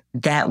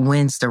that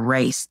wins the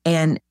race.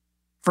 And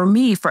for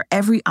me, for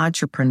every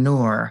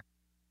entrepreneur,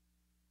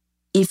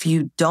 if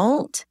you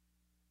don't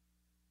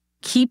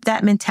keep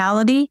that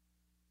mentality,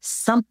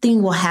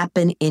 something will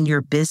happen in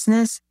your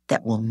business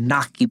that will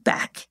knock you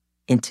back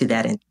into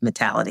that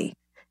mentality.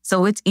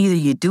 So it's either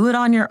you do it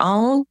on your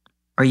own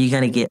or you're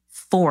going to get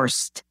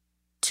forced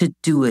to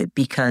do it,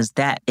 because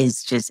that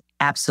is just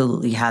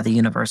absolutely how the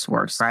universe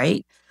works,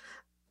 right?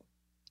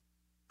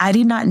 I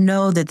did not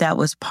know that that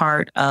was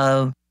part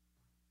of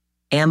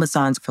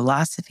Amazon's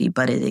philosophy,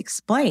 but it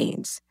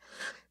explains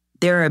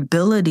their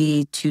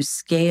ability to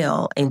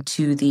scale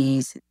into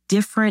these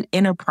different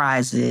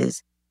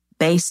enterprises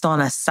based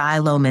on a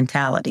silo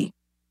mentality.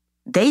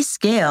 They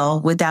scale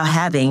without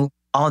having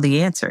all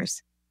the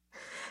answers.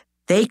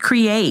 They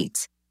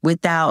create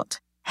without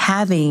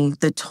having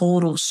the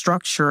total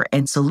structure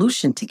and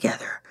solution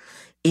together.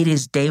 It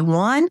is day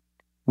one.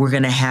 We're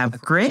going to have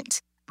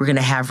grit. We're going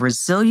to have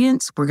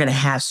resilience. We're going to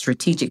have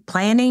strategic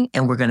planning,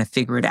 and we're going to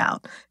figure it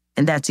out.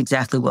 And that's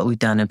exactly what we've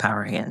done in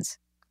Power Hands.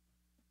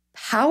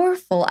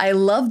 Powerful. I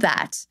love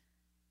that.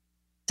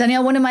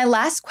 Danyel, one of my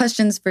last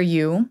questions for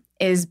you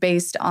is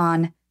based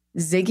on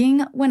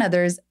zigging when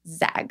others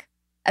zag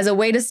as a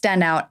way to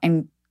stand out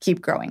and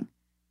keep growing.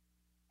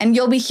 And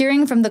you'll be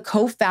hearing from the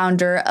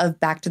co-founder of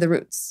Back to the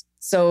Roots.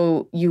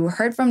 So you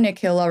heard from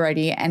Nikhil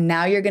already, and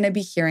now you're going to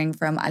be hearing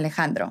from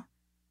Alejandro.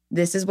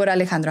 This is what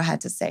Alejandro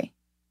had to say.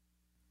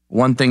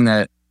 One thing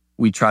that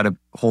we try to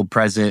hold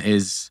present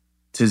is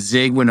to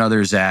zig when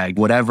others zag.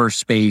 Whatever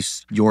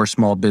space your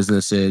small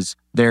business is,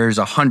 there's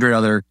 100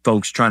 other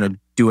folks trying to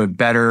do it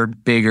better,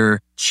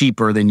 bigger,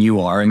 cheaper than you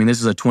are. I mean, this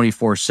is a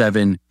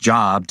 24/7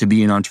 job to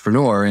be an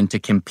entrepreneur and to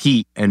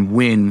compete and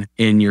win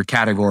in your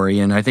category.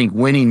 And I think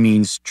winning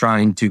means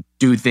trying to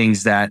do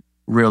things that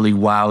really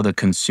wow the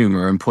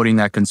consumer and putting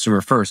that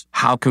consumer first.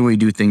 How can we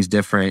do things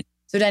different?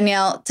 So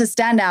Danyel, to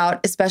stand out,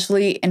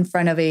 especially in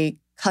front of a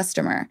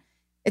customer,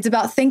 it's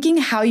about thinking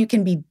how you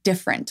can be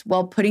different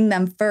while putting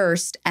them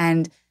first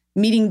and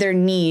meeting their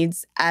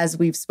needs, as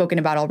we've spoken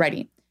about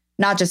already,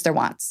 not just their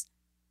wants.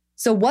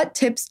 So what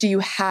tips do you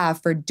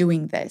have for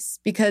doing this?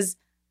 Because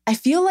I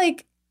feel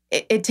like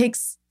it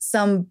takes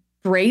some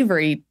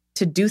bravery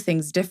to do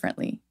things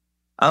differently.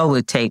 Oh,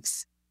 it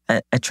takes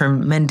a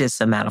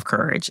tremendous amount of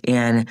courage.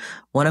 And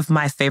one of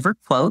my favorite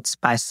quotes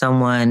by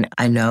someone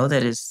I know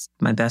that is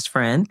my best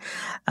friend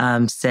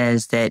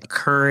says that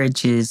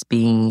courage is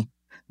being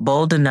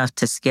bold enough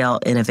to scale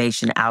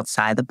innovation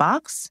outside the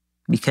box,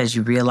 because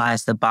you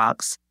realize the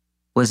box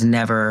was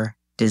never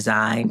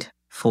designed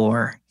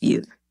for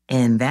you.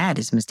 And that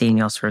is Ms.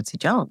 Danyel Surrency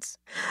Jones.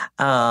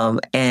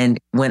 And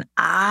when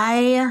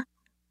I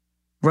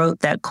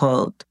wrote that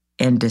quote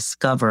and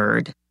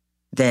discovered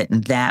that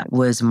that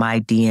was my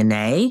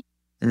DNA,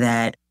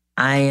 that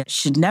I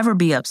should never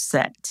be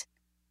upset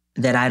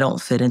that I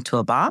don't fit into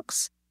a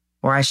box,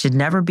 or I should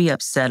never be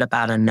upset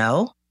about a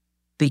no,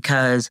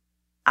 because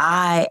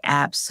I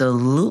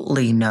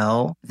absolutely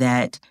know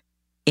that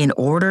in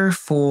order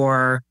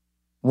for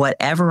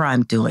whatever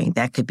I'm doing,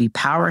 that could be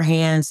Power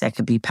Hands, that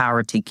could be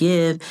Power to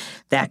Give,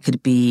 that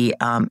could be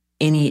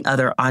any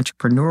other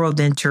entrepreneurial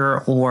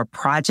venture or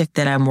project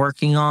that I'm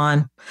working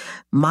on,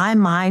 my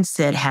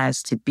mindset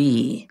has to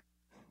be,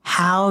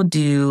 how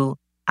do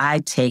I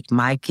take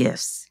my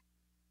gifts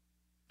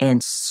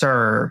and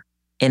serve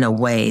in a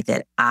way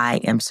that I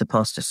am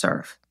supposed to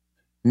serve?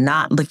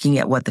 Not looking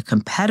at what the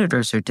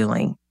competitors are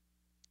doing,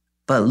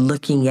 but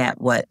looking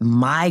at what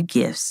my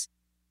gifts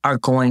are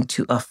going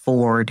to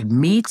afford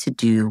me to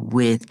do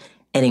with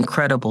an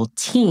incredible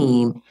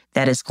team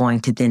that is going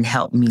to then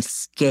help me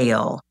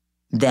scale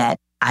that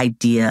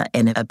idea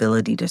and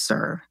ability to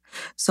serve.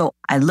 So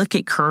I look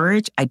at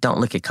courage. I don't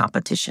look at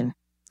competition.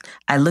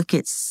 I look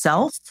at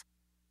self.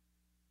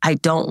 I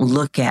don't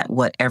look at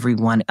what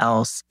everyone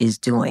else is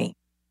doing.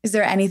 Is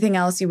there anything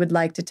else you would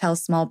like to tell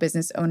small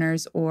business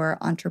owners or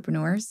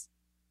entrepreneurs?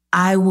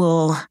 I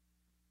will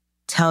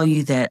tell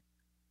you that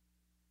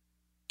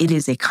it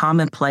is a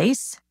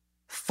commonplace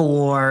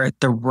for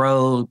the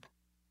road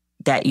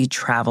that you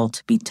travel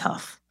to be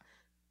tough.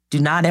 Do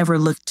not ever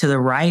look to the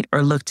right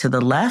or look to the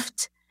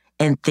left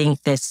and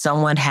think that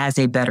someone has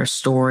a better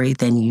story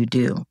than you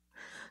do.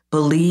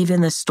 Believe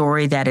in the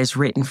story that is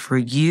written for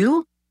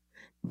you.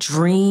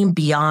 Dream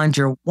beyond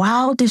your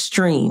wildest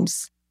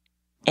dreams.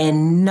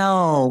 And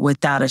know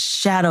without a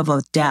shadow of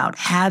a doubt,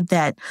 have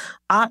that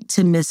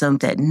optimism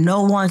that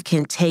no one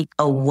can take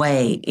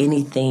away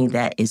anything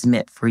that is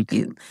meant for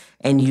you.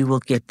 And you will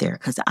get there,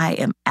 because I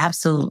am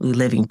absolutely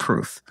living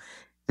proof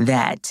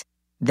that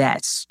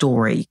that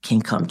story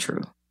can come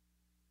true.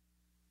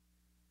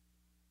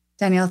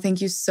 Danyel,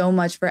 thank you so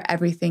much for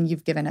everything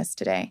you've given us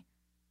today.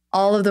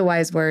 All of the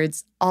wise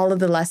words, all of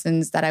the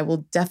lessons that I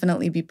will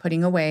definitely be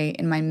putting away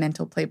in my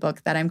mental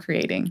playbook that I'm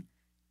creating.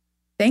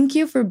 Thank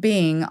you for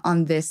being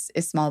on This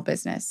is Small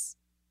Business.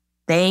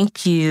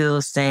 Thank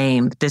you.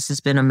 Same. This has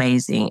been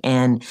amazing.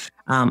 And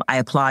I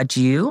applaud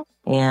you.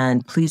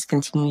 And please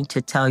continue to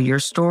tell your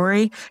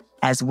story,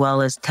 as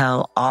well as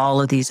tell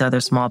all of these other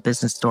small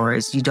business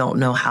stories. You don't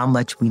know how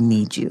much we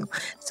need you.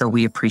 So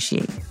we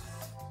appreciate you.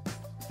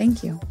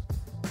 Thank you.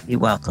 You're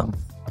welcome.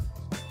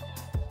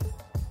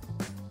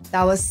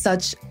 That was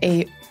such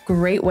a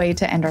great way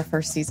to end our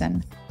first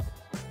season.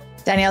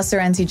 Danyel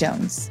Surrency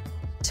Jones,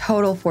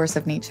 total force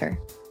of nature.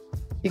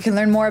 You can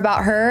learn more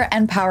about her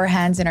and Power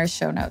Hands in our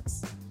show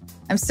notes.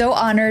 I'm so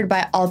honored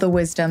by all the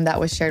wisdom that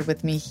was shared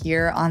with me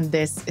here on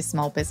This is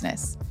Small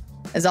Business.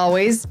 As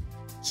always,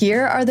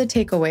 here are the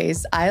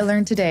takeaways I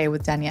learned today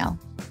with Danyel.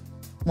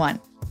 1,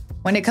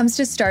 when it comes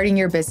to starting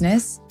your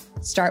business,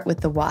 start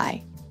with the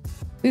why.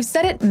 We've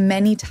said it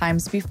many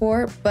times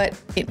before, but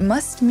it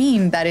must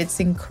mean that it's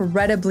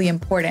incredibly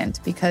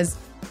important because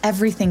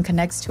everything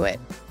connects to it.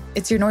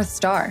 It's your North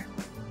Star.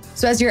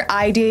 So as you're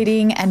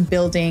ideating and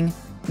building,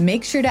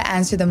 make sure to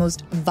answer the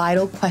most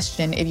vital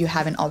question if you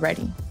haven't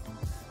already.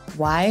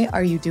 Why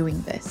are you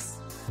doing this?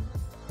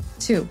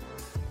 2,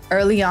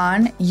 early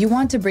on, you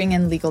want to bring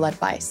in legal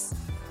advice.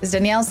 As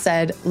Danyel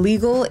said,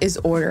 legal is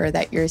order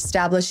that you're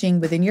establishing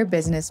within your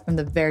business from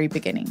the very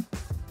beginning.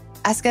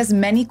 Ask as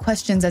many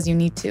questions as you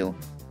need to,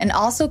 and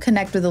also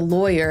connect with a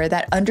lawyer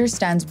that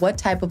understands what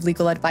type of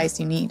legal advice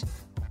you need.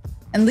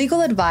 And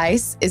legal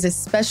advice is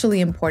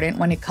especially important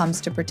when it comes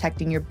to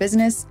protecting your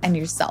business and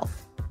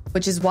yourself,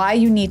 which is why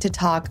you need to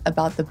talk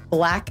about the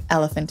black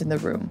elephant in the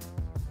room.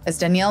 As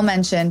Danyel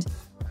mentioned,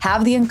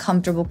 have the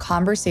uncomfortable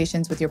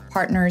conversations with your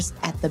partners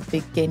at the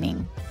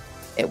beginning.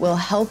 It will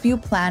help you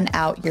plan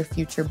out your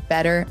future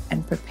better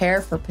and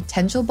prepare for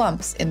potential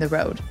bumps in the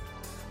road.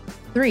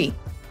 3,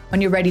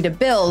 when you're ready to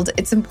build,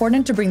 it's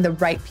important to bring the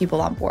right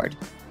people on board.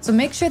 So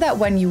make sure that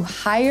when you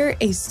hire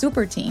a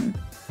super team,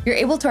 you're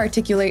able to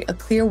articulate a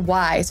clear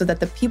why so that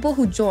the people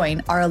who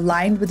join are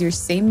aligned with your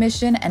same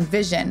mission and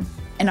vision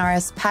and are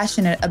as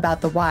passionate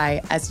about the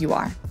why as you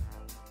are.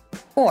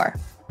 4,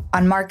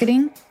 on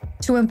marketing,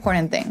 2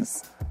 important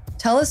things.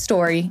 Tell a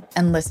story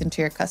and listen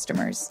to your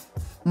customers.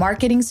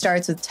 Marketing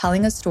starts with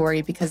telling a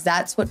story because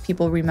that's what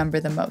people remember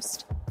the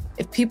most.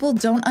 If people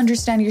don't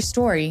understand your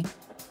story,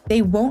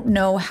 they won't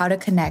know how to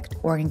connect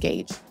or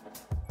engage.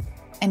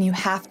 And you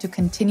have to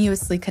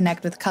continuously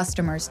connect with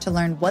customers to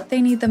learn what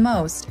they need the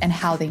most and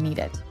how they need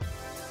it.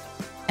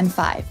 And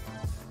 5,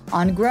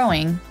 on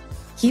growing,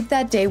 keep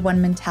that day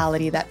one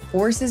mentality that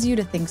forces you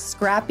to think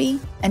scrappy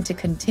and to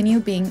continue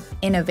being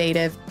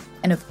innovative.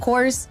 And of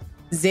course,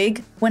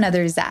 zig when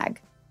others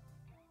zag.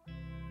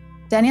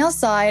 Danyel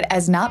saw it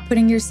as not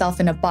putting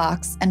yourself in a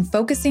box and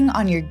focusing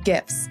on your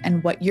gifts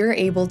and what you're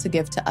able to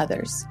give to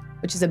others,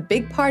 which is a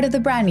big part of the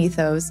brand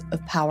ethos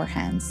of Power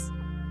Hands.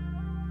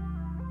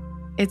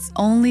 It's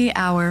only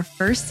our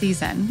first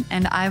season,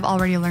 and I've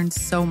already learned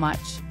so much.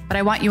 But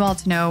I want you all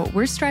to know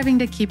we're striving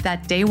to keep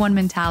that day one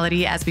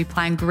mentality as we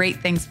plan great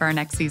things for our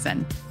next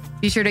season.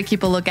 Be sure to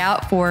keep a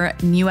lookout for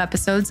new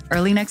episodes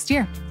early next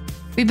year.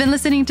 We've been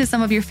listening to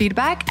some of your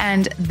feedback,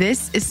 and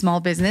This is Small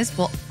Business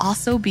will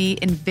also be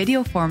in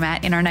video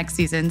format in our next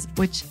seasons,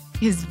 which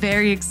is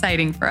very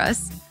exciting for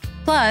us.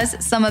 Plus,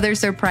 some other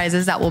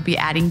surprises that we'll be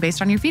adding based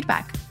on your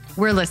feedback.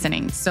 We're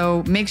listening,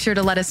 so make sure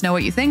to let us know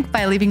what you think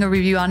by leaving a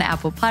review on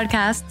Apple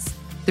Podcasts,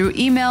 through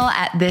email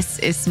at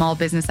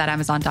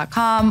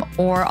thisissmallbusiness@amazon.com,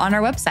 or on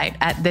our website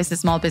at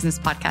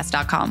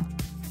thisissmallbusinesspodcast.com.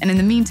 And in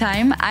the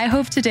meantime, I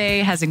hope today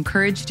has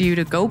encouraged you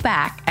to go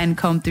back and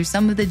comb through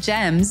some of the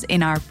gems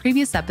in our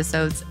previous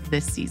episodes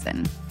this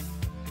season.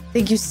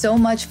 Thank you so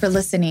much for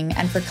listening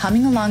and for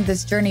coming along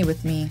this journey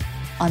with me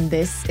on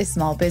This is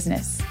Small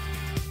Business.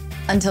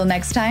 Until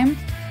next time,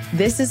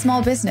 This is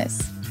Small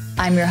Business.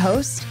 I'm your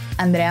host,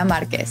 Andrea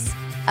Marquez.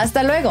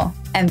 Hasta luego,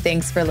 and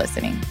thanks for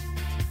listening.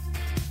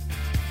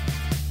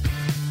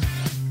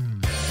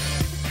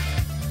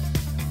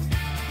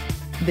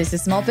 This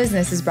is Small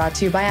Business is brought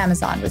to you by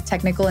Amazon with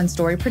technical and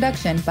story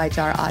production by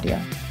Jar Audio.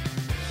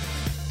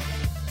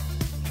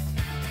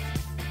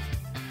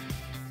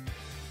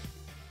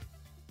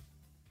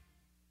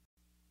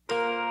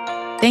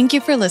 Thank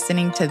you for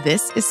listening to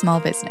This is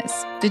Small Business.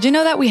 Did you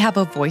know that we have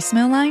a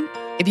voicemail line?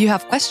 If you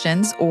have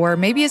questions or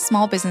maybe a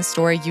small business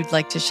story you'd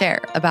like to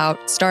share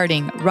about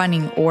starting,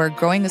 running, or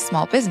growing a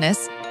small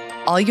business,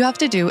 all you have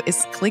to do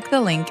is click the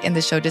link in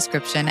the show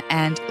description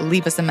and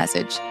leave us a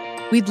message.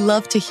 We'd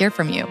love to hear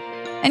from you.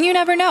 And you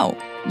never know,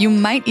 you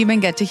might even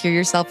get to hear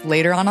yourself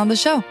later on the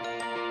show.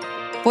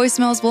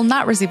 Voicemails will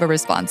not receive a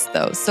response,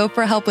 though, so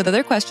for help with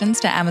other questions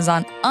to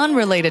Amazon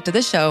unrelated to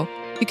the show,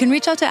 you can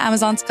reach out to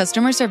Amazon's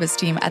customer service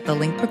team at the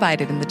link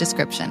provided in the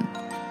description.